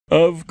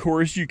Of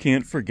course, you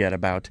can't forget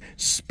about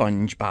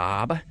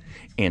SpongeBob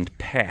and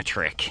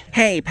Patrick.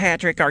 Hey,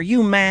 Patrick, are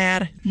you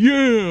mad?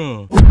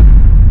 Yeah!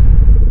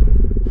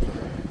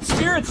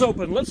 Spirit's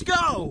open, let's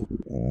go!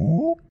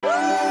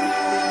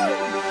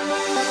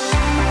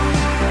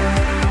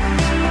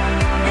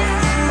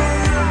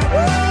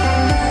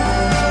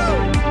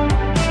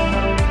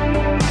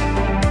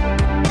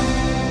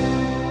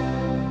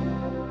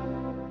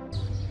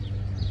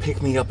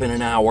 Pick me up in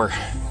an hour.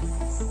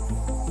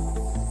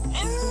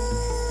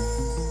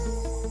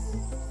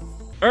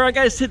 Alright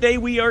guys, today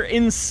we are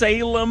in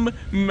Salem,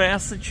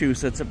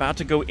 Massachusetts, about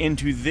to go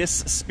into this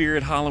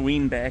Spirit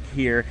Halloween back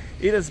here.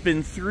 It has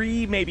been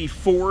 3, maybe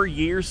 4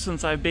 years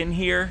since I've been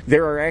here.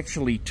 There are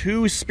actually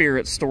 2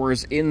 Spirit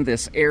stores in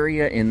this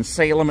area in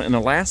Salem, and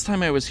the last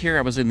time I was here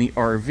I was in the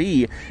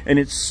RV, and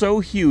it's so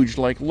huge.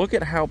 Like, look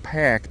at how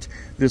packed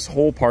this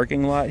whole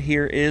parking lot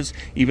here is.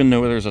 Even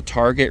though there's a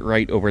Target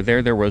right over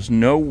there, there was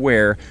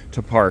nowhere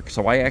to park.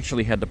 So I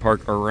actually had to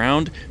park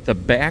around the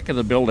back of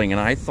the building,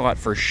 and I thought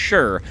for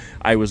sure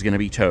I was gonna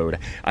be towed.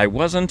 I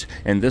wasn't,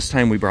 and this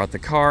time we brought the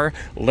car.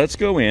 Let's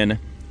go in.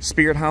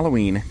 Spirit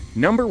Halloween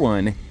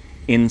 #1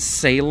 in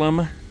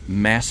Salem,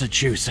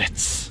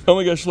 Massachusetts. Oh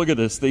my gosh, look at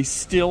this. They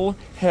still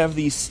have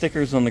these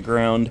stickers on the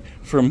ground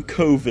from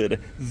COVID.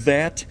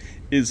 That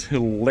is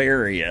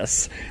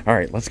hilarious. All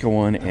right, let's go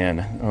on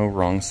and, oh,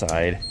 wrong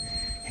side.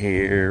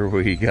 Here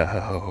we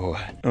go.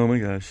 Oh my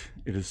gosh,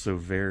 it is so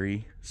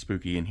very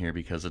spooky in here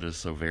because it is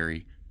so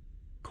very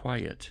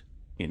quiet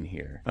in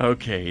here.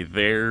 Okay,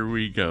 there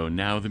we go.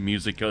 Now the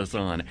music goes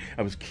on.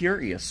 I was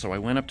curious, so I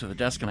went up to the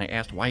desk and I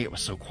asked why it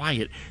was so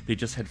quiet. They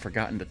just had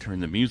forgotten to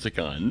turn the music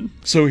on.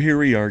 So here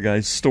we are,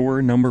 guys.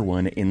 Store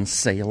 #1 in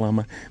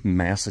Salem,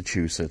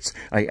 Massachusetts.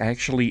 I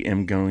actually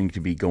am going to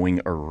be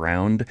going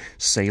around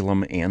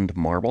Salem and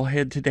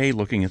Marblehead today,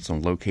 looking at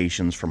some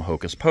locations from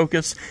Hocus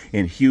Pocus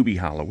and Hubie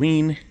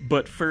Halloween.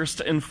 But first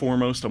and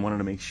foremost, I wanted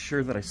to make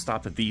sure that I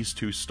stopped at these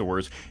 2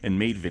 stores and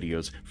made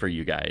videos for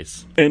you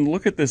guys. And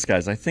look at this,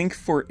 guys. I think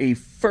for a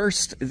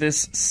first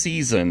this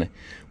season,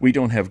 we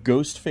don't have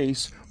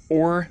Ghostface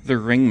or the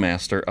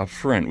Ringmaster up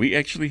front. We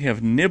actually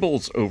have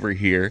Nibbles over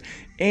here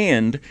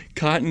and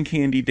Cotton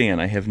Candy Dan.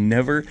 I have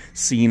never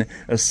seen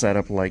a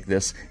setup like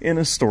this in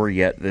a store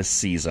yet this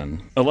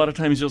season. A lot of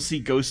times you'll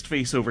see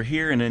Ghostface over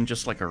here and then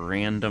just like a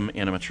random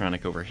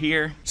animatronic over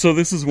here. So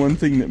this is one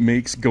thing that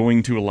makes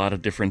going to a lot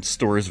of different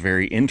stores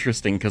very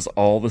interesting, because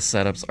all the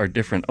setups are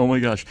different. Oh my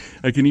gosh,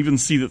 I can even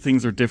see that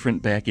things are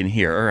different back in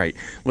here. All right,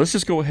 let's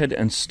just go ahead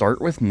and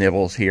start with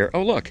Nibbles here.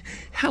 Oh look,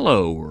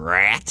 hello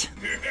rat.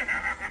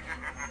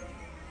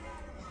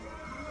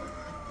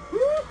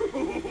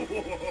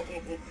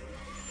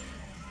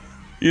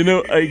 You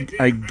know,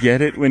 I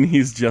get it when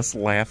he's just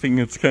laughing,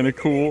 it's kind of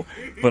cool,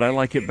 but I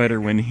like it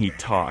better when he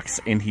talks,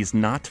 and he's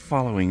not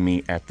following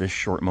me at this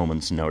short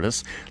moment's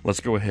notice. Let's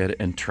go ahead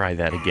and try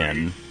that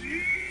again. I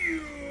see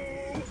you.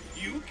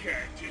 You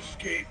can't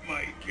escape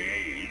my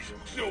gaze,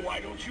 so why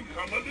don't you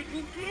come a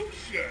little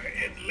closer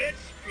and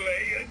let's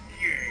play a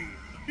game.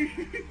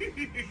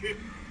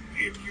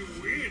 If you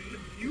win,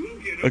 you'll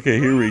get a Okay,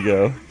 here we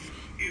go.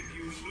 If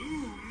you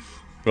lose,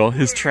 well,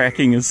 his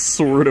tracking is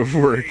sort of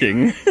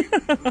working.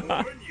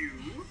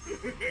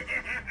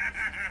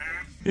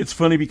 It's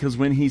funny because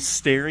when he's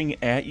staring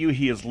at you,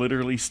 he is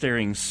literally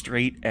staring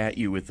straight at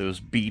you with those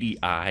beady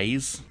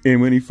eyes.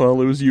 And when he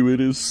follows you, it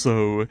is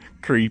so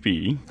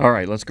creepy. All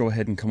right, let's go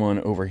ahead and come on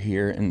over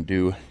here and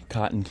do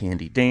Cotton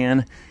Candy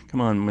Dan. Come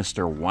on,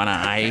 Mr. One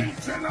Eye.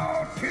 Attention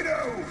all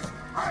kiddos!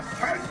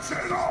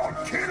 Attention all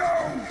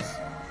kiddos!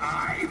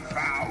 I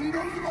found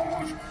a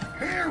lost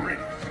parrot!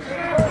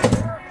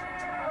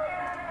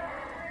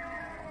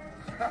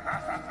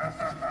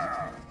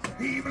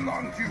 He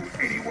belongs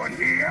to anyone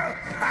here?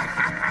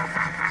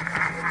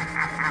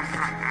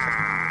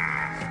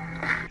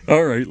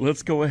 All right,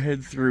 let's go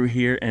ahead through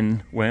here,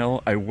 and,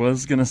 well, I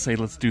was gonna say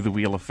let's do the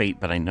Wheel of Fate,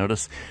 but I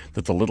noticed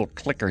that the little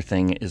clicker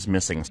thing is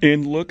missing.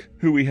 And look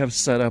who we have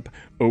set up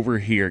over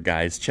here,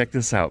 guys. Check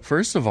this out.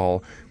 First of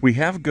all, we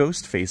have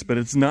Ghostface, but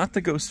it's not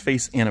the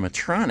Ghostface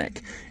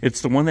animatronic.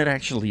 It's the one that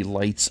actually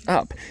lights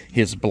up.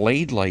 His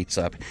blade lights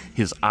up,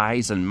 his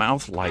eyes and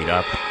mouth light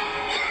up.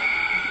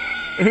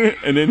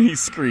 And then he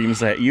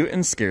screams at you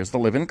and scares the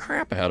living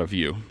crap out of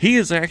you. He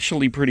is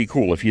actually pretty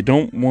cool. If you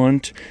don't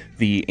want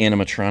the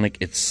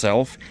animatronic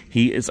itself,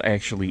 he is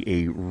actually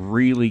a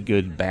really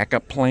good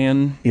backup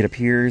plan. It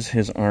appears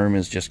his arm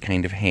is just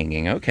kind of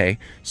hanging. Okay,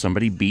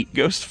 somebody beat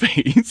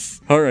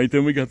Ghostface. All right,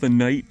 then we got the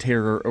Night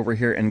Terror over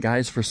here. And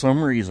guys, for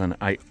some reason,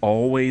 I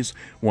always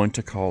want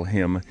to call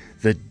him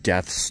the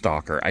Death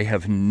Stalker. I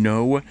have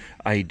no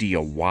idea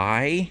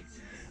why.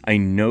 I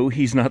know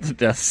he's not the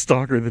Death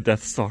Stalker. The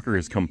Death Stalker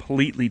is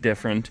completely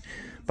different,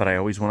 but I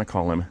always want to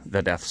call him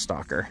the Death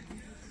Stalker.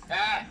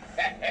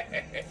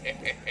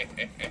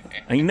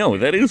 I know,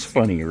 that is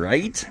funny,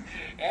 right?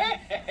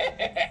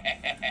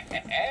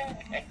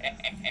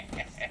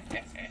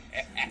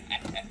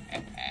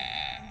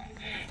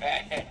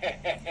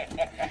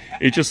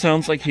 It just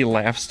sounds like he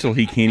laughs till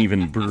he can't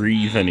even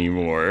breathe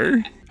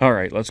anymore. All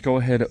right, let's go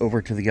ahead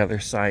over to the other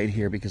side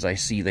here because I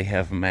see they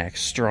have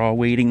Max Straw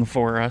waiting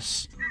for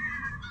us.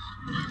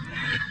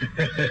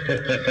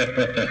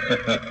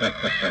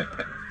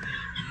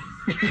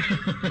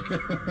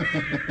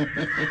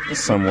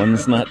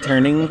 Someone's not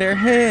turning their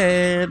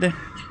head.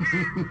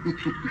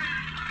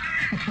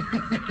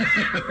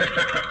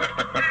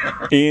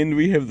 And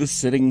we have the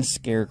sitting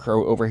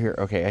scarecrow over here.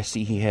 Okay, I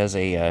see he has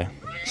a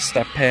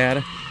step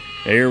pad.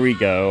 There we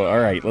go. All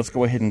right, let's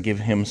go ahead and give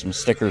him some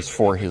stickers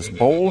for his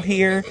bowl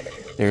here.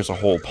 There's a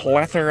whole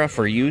plethora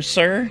for you,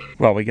 sir.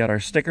 While we got our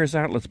stickers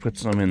out, let's put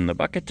some in the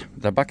bucket,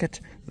 the bucket,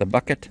 the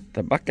bucket,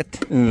 the bucket,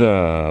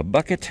 the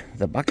bucket,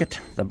 the bucket,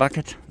 the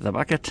bucket, the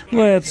bucket.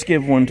 Let's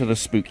give one to the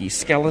spooky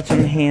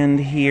skeleton hand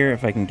here,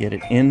 if I can get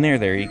it in there.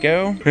 There you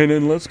go. And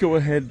then let's go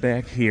ahead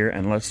back here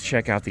and let's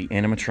check out the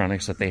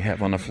animatronics that they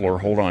have on the floor.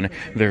 Hold on.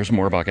 There's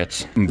more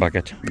buckets.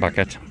 Bucket,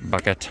 bucket,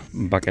 bucket,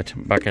 bucket,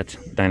 bucket,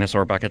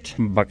 dinosaur bucket,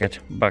 bucket,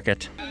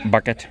 bucket,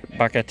 bucket,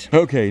 bucket.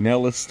 Okay, now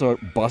let's start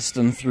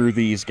busting through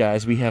these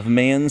guys. We have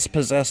man's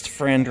possessed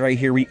friend right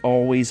here. We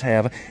always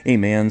have a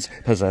man's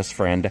possessed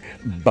friend,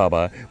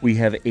 Bubba. We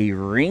have a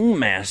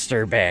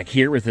ringmaster back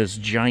here with his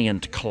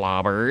giant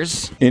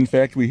clobbers. In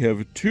fact, we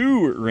have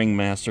 2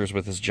 ringmasters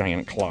with his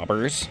giant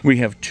clobbers. We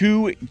have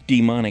 2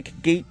 demonic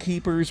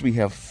gatekeepers. We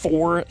have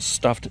 4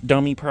 stuffed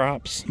dummy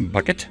props.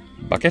 Bucket,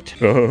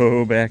 bucket.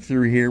 Oh, back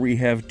through here we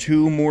have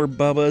 2 more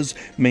Bubbas,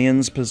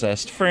 man's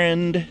possessed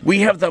friend.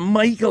 We have the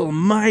Michael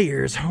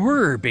Myers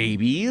horror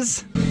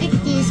babies.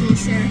 Excuse me,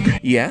 sir.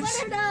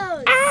 Yes? What are those?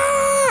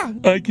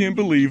 I can't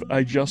believe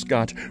I just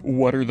got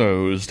what are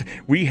those.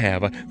 We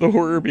have the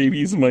horror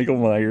babies Michael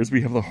Myers.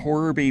 We have the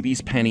horror babies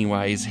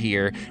Pennywise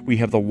here. We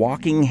have the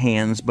walking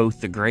hands,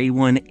 both the gray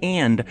one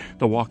and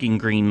the walking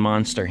green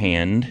monster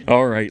hand.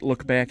 All right,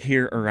 look back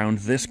here around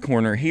this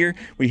corner here.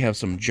 We have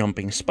some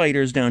jumping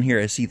spiders down here.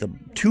 I see the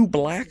 2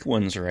 black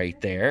ones right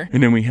there.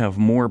 And then we have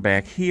more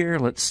back here.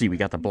 Let's see, we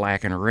got the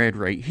black and red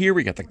right here.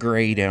 We got the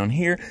gray down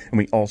here. And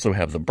we also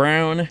have the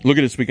brown. Look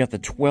at this, we got the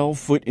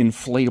 12-foot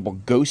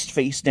inflatable ghost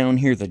face down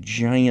here. The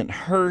giant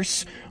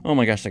hearse. Oh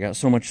my gosh, I got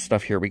so much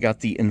stuff here. We got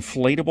the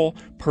inflatable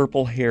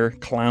purple hair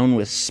clown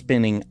with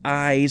spinning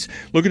eyes.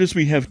 Look at this,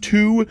 we have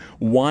 2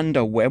 Wanda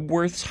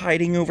Webworths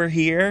hiding over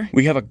here.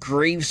 We have a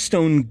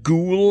gravestone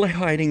ghoul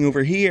hiding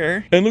over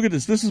here. And look at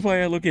this, this is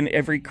why I look in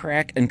every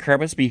crack and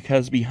crevice,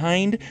 because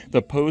behind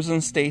the pose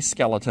and stay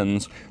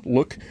skeletons,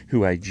 look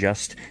who I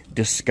just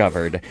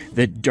discovered.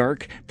 The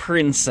Dark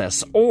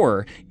Princess,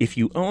 or if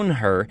you own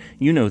her,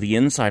 you know the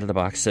inside of the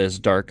box says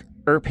Dark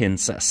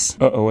Princess.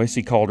 Uh-oh, I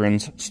see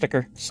cauldrons.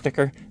 Sticker,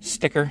 sticker,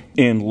 sticker.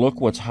 And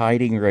look what's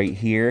hiding right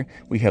here.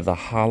 We have the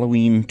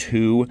Halloween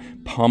 2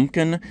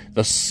 pumpkin,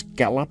 the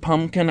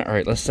Skelepumpkin. All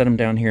right, let's set him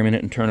down here a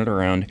minute and turn it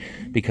around,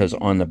 because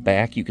on the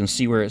back you can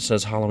see where it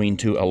says Halloween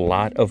 2. A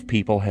lot of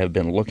people have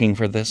been looking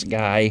for this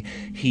guy.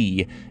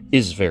 He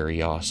is very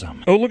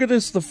awesome. Oh, look at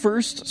this. The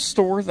first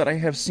store that I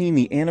have seen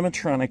the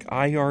animatronic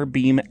IR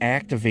beam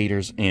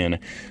activators in.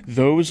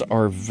 Those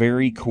are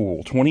very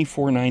cool.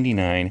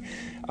 $24.99.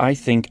 I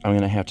think I'm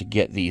going to have to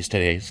get these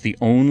today. It's the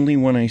only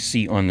one I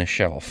see on the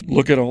shelf.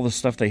 Look at all the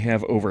stuff they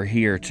have over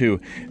here, too.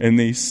 And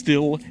they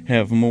still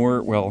have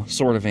more, well,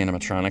 sort of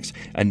animatronics.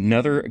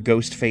 Another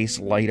ghost face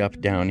light up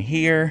down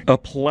here. A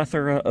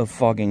plethora of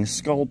fogging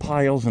skull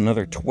piles.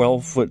 Another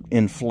 12-foot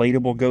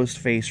inflatable ghost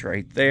face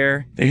right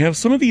there. They have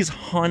some of these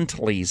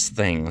Hauntleys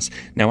things.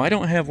 Now, I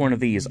don't have one of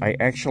these. I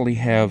actually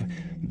have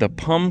the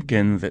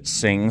pumpkin that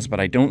sings, but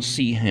I don't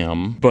see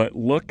him. But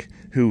look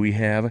who we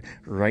have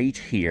right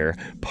here.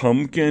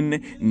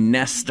 Pumpkin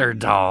Nestor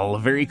doll.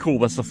 Very cool.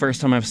 That's the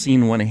first time I've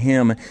seen one of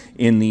him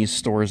in these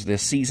stores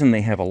this season.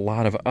 They have a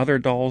lot of other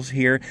dolls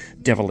here.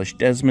 Devilish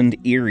Desmond,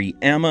 Eerie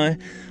Emma.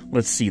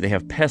 Let's see, they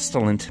have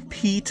Pestilent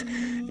Pete,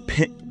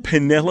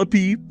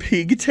 Penelope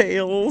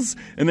Pigtails,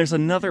 and there's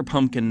another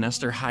pumpkin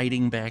Nestor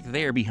hiding back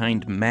there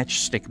behind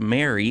Matchstick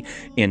Mary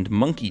and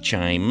Monkey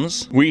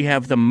Chimes. We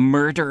have the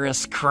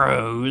Murderous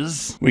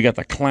Crows. We got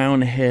the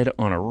clown head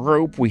on a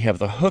rope. We have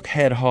the hook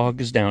head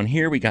hogs down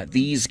here. We got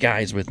these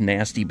guys with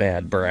nasty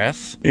bad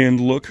breath. And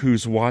look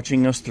who's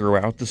watching us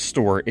throughout the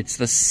store. It's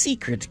the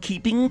secret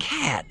keeping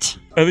cat.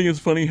 I think it's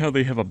funny how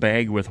they have a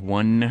bag with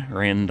 1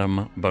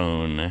 random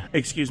bone.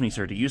 Excuse me,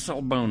 sir, do you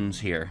sell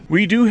bones here?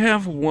 We do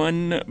have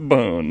 1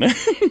 bone.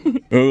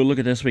 Oh, look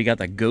at this. We got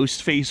the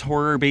ghost face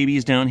horror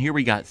babies down here.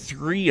 We got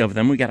 3 of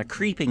them. We got a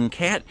creeping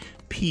cat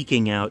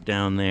peeking out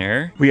down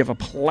there. We have a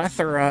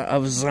plethora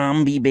of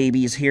zombie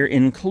babies here,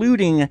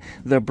 including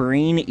the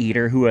Brain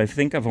Eater, who I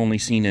think I've only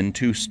seen in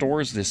 2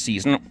 stores this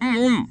season.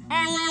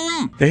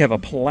 They have a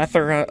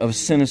plethora of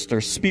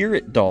sinister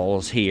spirit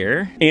dolls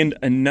here, and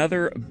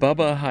another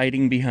Bubba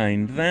hiding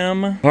behind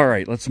them. All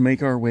right, let's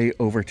make our way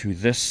over to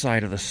this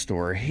side of the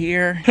store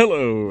here.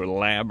 Hello,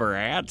 lab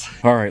rat.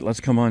 All right, let's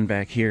come on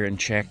back here and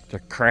check the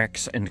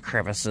cracks and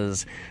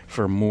crevices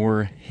for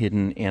more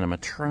hidden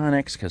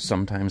animatronics, because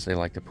sometimes they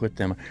like to put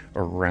them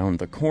around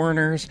the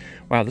corners.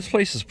 Wow, this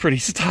place is pretty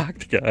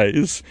stocked,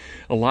 guys.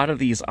 A lot of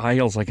these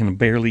aisles I can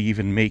barely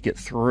even make it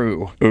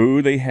through.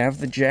 Oh, they have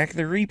the Jack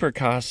the Reaper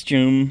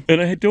costume.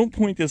 And I don't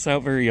point this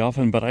out very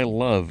often, but I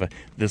love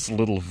this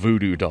little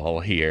voodoo doll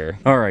here.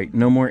 All right,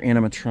 no more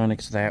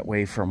animatronics that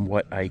way from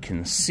what I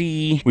can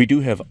see. We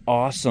do have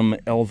awesome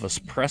Elvis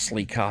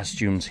Presley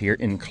costumes here,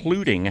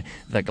 including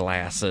the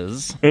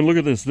glasses. And look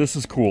at this. This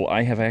is cool.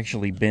 I have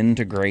actually been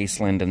to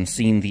Graceland and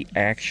seen the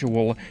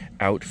actual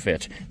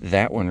outfit.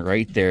 That one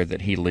right there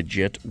that he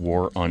legit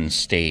wore on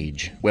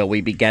stage. Will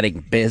we be getting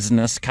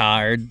business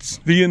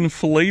cards? The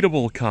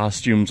inflatable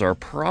costumes are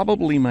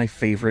probably my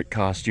favorite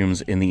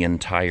costumes in the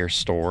entire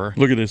store.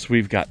 Look at this.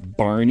 We've got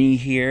Barney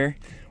here.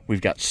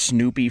 We've got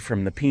Snoopy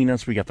from the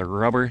Peanuts. We got the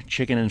rubber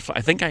chicken.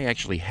 I think I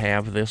actually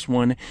have this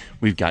one.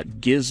 We've got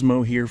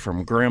Gizmo here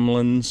from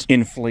Gremlins.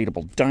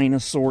 Inflatable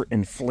dinosaur.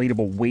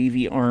 Inflatable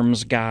wavy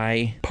arms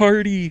guy.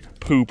 Party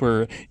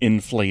pooper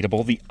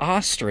inflatable. The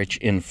ostrich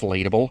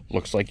inflatable.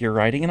 Looks like you're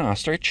riding an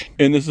ostrich.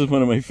 And this is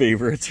one of my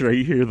favorites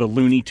right here. The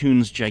Looney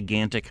Tunes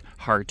gigantic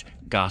heart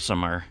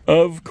gossamer.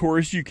 Of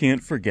course, you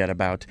can't forget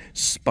about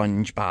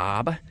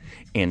SpongeBob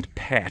and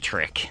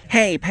Patrick.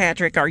 Hey,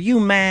 Patrick, are you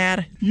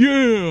mad?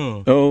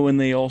 Yeah! Oh, and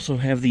they also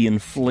have the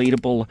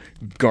inflatable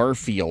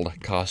Garfield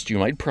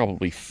costume. I'd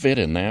probably fit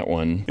in that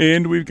one.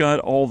 And we've got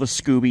all the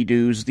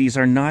Scooby-Doos. These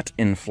are not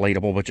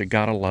inflatable, but you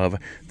gotta love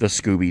the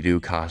Scooby-Doo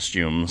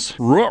costumes.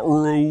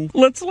 Ruh-roh!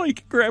 Let's,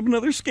 grab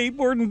another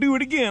skateboard and do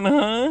it again,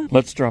 huh?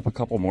 Let's drop a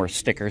couple more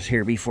stickers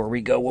here before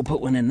we go. We'll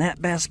put one in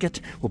that basket.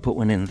 We'll put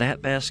one in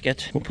that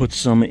basket. We'll put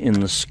some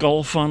in the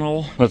skull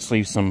funnel. Let's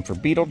leave some for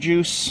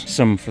Beetlejuice.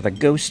 Some for the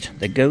ghost.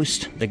 The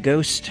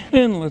ghost,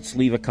 and let's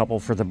leave a couple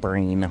for the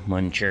brain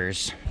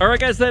munchers. All right,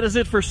 guys, that is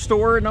it for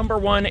store number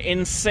 1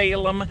 in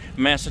Salem,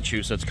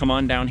 Massachusetts. Come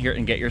on down here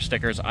and get your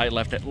stickers. I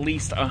left at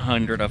least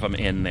 100 of them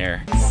in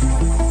there.